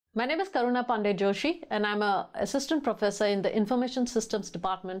My name is Karuna Joshi, and I'm an assistant professor in the Information Systems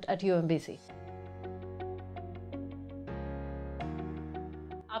Department at UMBC.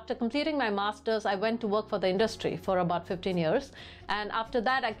 After completing my master's, I went to work for the industry for about 15 years. And after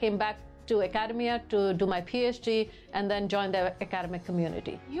that, I came back to academia to do my PhD and then join the academic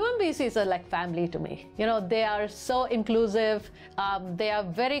community. UMBCs are like family to me. They are so inclusive. They are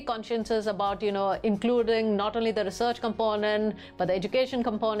very conscientious about, including not only the research component, but the education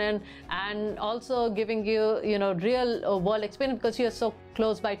component, and also giving you, real world experience because you're so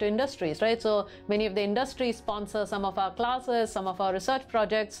close by to industries, right? So many of the industries sponsor some of our classes, some of our research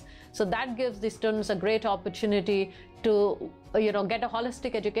projects. So that gives the students a great opportunity to get a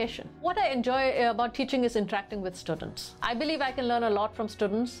holistic education. What I enjoy about teaching is interacting with students. I believe I can learn a lot from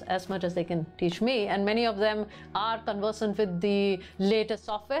students as much as they can teach me, and many of them are conversant with the latest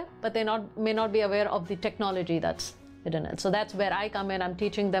software, but they may not be aware of the technology that's hidden in it. So that's where I come in. I'm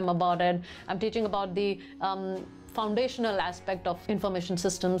teaching them about it. I'm teaching about the foundational aspect of information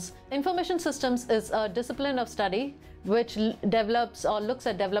systems. Information systems is a discipline of study which develops or looks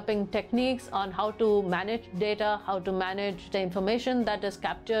at developing techniques on how to manage data, how to manage the information that is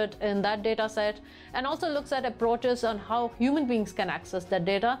captured in that data set, and also looks at approaches on how human beings can access that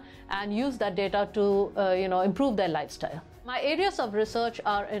data and use that data to improve their lifestyle. My areas of research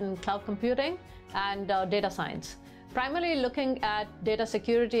are in cloud computing and data science, primarily looking at data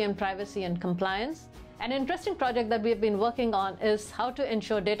security and privacy and compliance. An interesting project that we've been working on is how to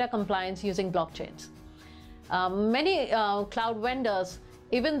ensure data compliance using blockchains. Many cloud vendors,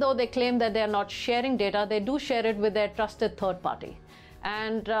 even though they claim that they are not sharing data, they do share it with their trusted third party.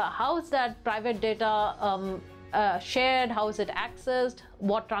 And how is that private data shared? How is it accessed?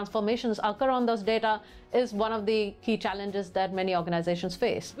 What transformations occur on those data is one of the key challenges that many organizations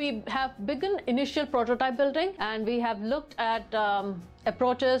face. We have begun initial prototype building, and we have looked at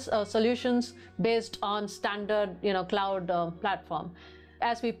approaches, solutions based on standard cloud platform.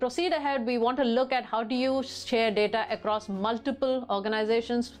 As we proceed ahead, we want to look at how do you share data across multiple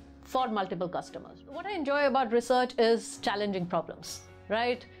organizations for multiple customers. What I enjoy about research is challenging problems,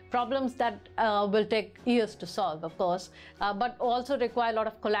 right? Problems that will take years to solve, of course, but also require a lot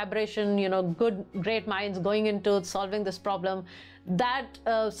of collaboration, great minds going into solving this problem that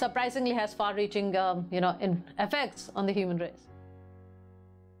surprisingly has far-reaching effects on the human race.